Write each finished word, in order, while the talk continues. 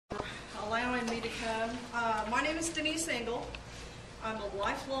allowing me to come. My name is Denise Engle. I'm a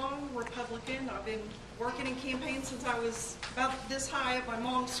lifelong Republican. I've been working in campaigns since I was about this high up my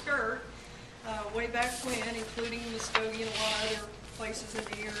mom's skirt, way back when, including Muskogee and a lot of other places in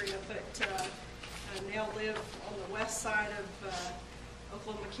the area. But I now live on the west side of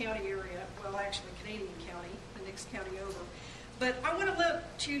Oklahoma County area, well, actually Canadian County, the next county over. But I want to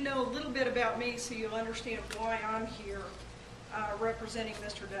let you know a little bit about me so you'll understand why I'm here representing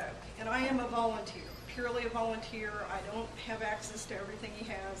Mr. Doak. And I am a volunteer, purely a volunteer. I don't have access to everything he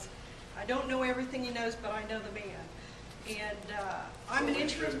has. I don't know everything he knows, but I know the man. And I'm an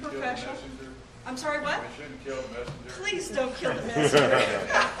insurance professional. I'm sorry, what? We shouldn't kill the messenger. Please don't kill the messenger.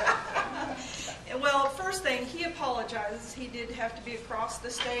 Well, first thing, he apologizes. He did have to be across the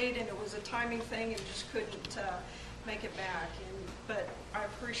state, and it was a timing thing, and just couldn't make it back. But I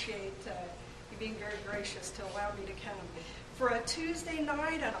appreciate you being very gracious to allow me to come. For a Tuesday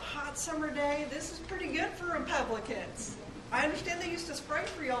night on a hot summer day, this is pretty good for Republicans. I understand they used to spray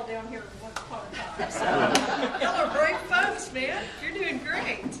for y'all down here once upon a time. So y'all are brave folks, man. You're doing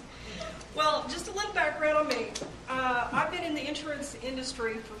great. Well, just a little background on me. I've been in the insurance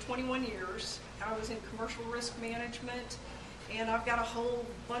industry for 21 years. I was in commercial risk management, and I've got a whole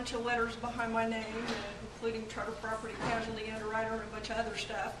bunch of letters behind my name, including charter property casualty underwriter and a bunch of other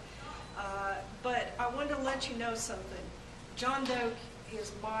stuff. But I wanted to let you know something. John Doak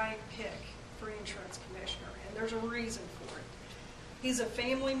is my pick for insurance commissioner, and there's a reason for it. He's a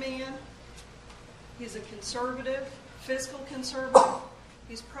family man. He's a conservative, fiscal conservative.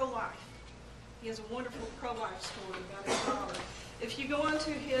 He's pro-life. He has a wonderful pro-life story about his father. If you go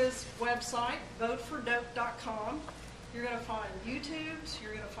onto his website, votefordoak.com, you're going to find YouTubes,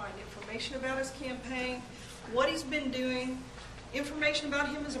 you're going to find information about his campaign, what he's been doing, information about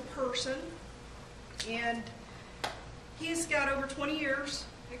him as a person, and he's got over 20 years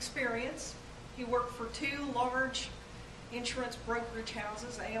experience. He worked for two large insurance brokerage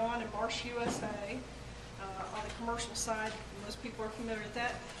houses, Aon and Marsh USA, on the commercial side. Most people are familiar with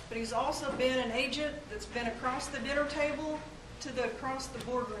that. But he's also been an agent that's been across the dinner table to across the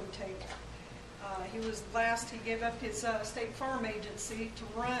boardroom table. He was he gave up his State Farm agency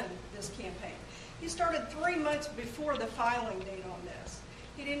to run this campaign. He started 3 months before the filing date on this.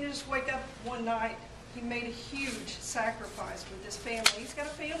 He didn't just wake up one night. He made a huge sacrifice with his family. He's got a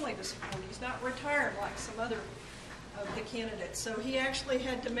family to support. He's not retired like some other of the candidates. So he actually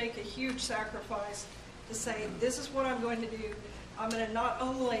had to make a huge sacrifice to say, this is what I'm going to do. I'm going to not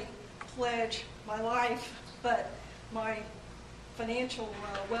only pledge my life, but my financial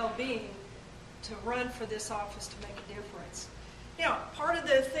well-being to run for this office to make a difference. Now, part of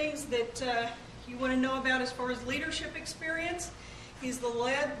the things that you want to know about as far as leadership experience, he's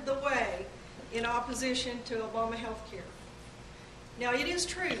led the way in opposition to Obamacare. Now, it is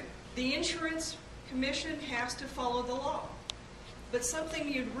true, the Insurance Commission has to follow the law. But something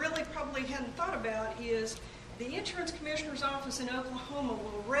you really probably hadn't thought about is the Insurance Commissioner's Office in Oklahoma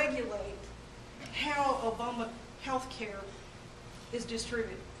will regulate how Obamacare is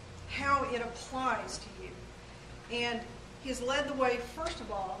distributed, how it applies to you. And he's led the way, first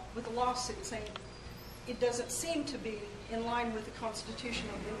of all, with a lawsuit saying it doesn't seem to be in line with the Constitution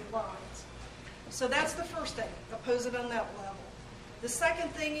on any lines. So that's the first thing, oppose it on that level. The second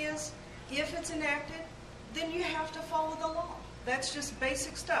thing is, if it's enacted, then you have to follow the law. That's just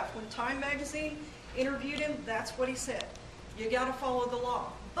basic stuff. When Time Magazine interviewed him, that's what he said. You got to follow the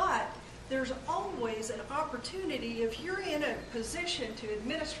law. But there's always an opportunity, if you're in a position to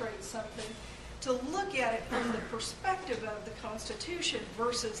administrate something, to look at it from the perspective of the Constitution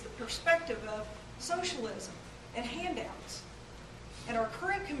versus the perspective of socialism and handouts. And our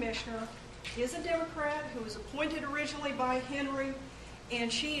current commissioner is a Democrat who was appointed originally by Henry,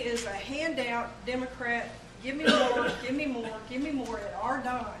 and she is a handout Democrat. Give me more, give me more, give me more at our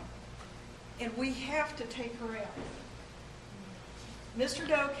dime. And we have to take her out. Mr.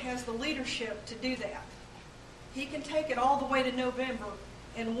 Doak has the leadership to do that. He can take it all the way to November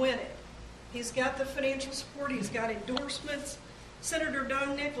and win it. He's got the financial support. He's got endorsements. Senator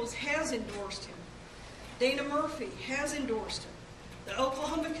Don Nichols has endorsed him. Dana Murphy has endorsed him. The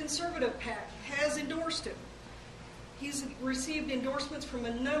Oklahoma Conservative PAC has endorsed him. He's received endorsements from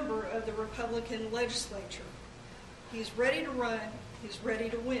a number of the Republican legislature. He's ready to run. He's ready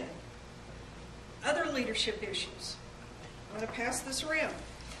to win. Other leadership issues. I'm going to pass this around.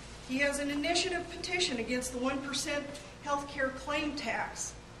 He has an initiative petition against the 1% health care claim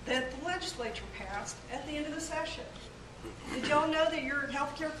tax that the legislature passed at the end of the session. Did y'all know that your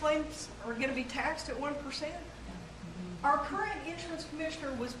health care claims are going to be taxed at 1%? Our current insurance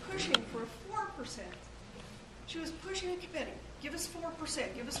commissioner was pushing for 4%. She was pushing a committee give us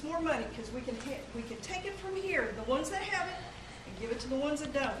 4%, give us more money, because we can take it from here, the ones that have it, and give it to the ones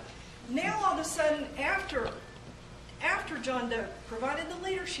that don't. Now all of a sudden, after John Doak provided the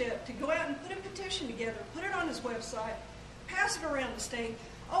leadership to go out and put a petition together, put it on his website, pass it around the state,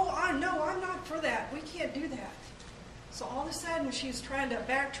 oh, I'm not for that. We can't do that. So all of a sudden, she's trying to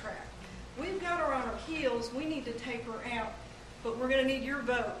backtrack. We've got her on our heels. We need to take her out. But we're going to need your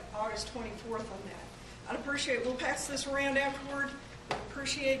vote August 24th on that. I'd appreciate it. We'll pass this around afterward. We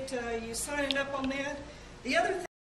appreciate you signing up on that. The other thing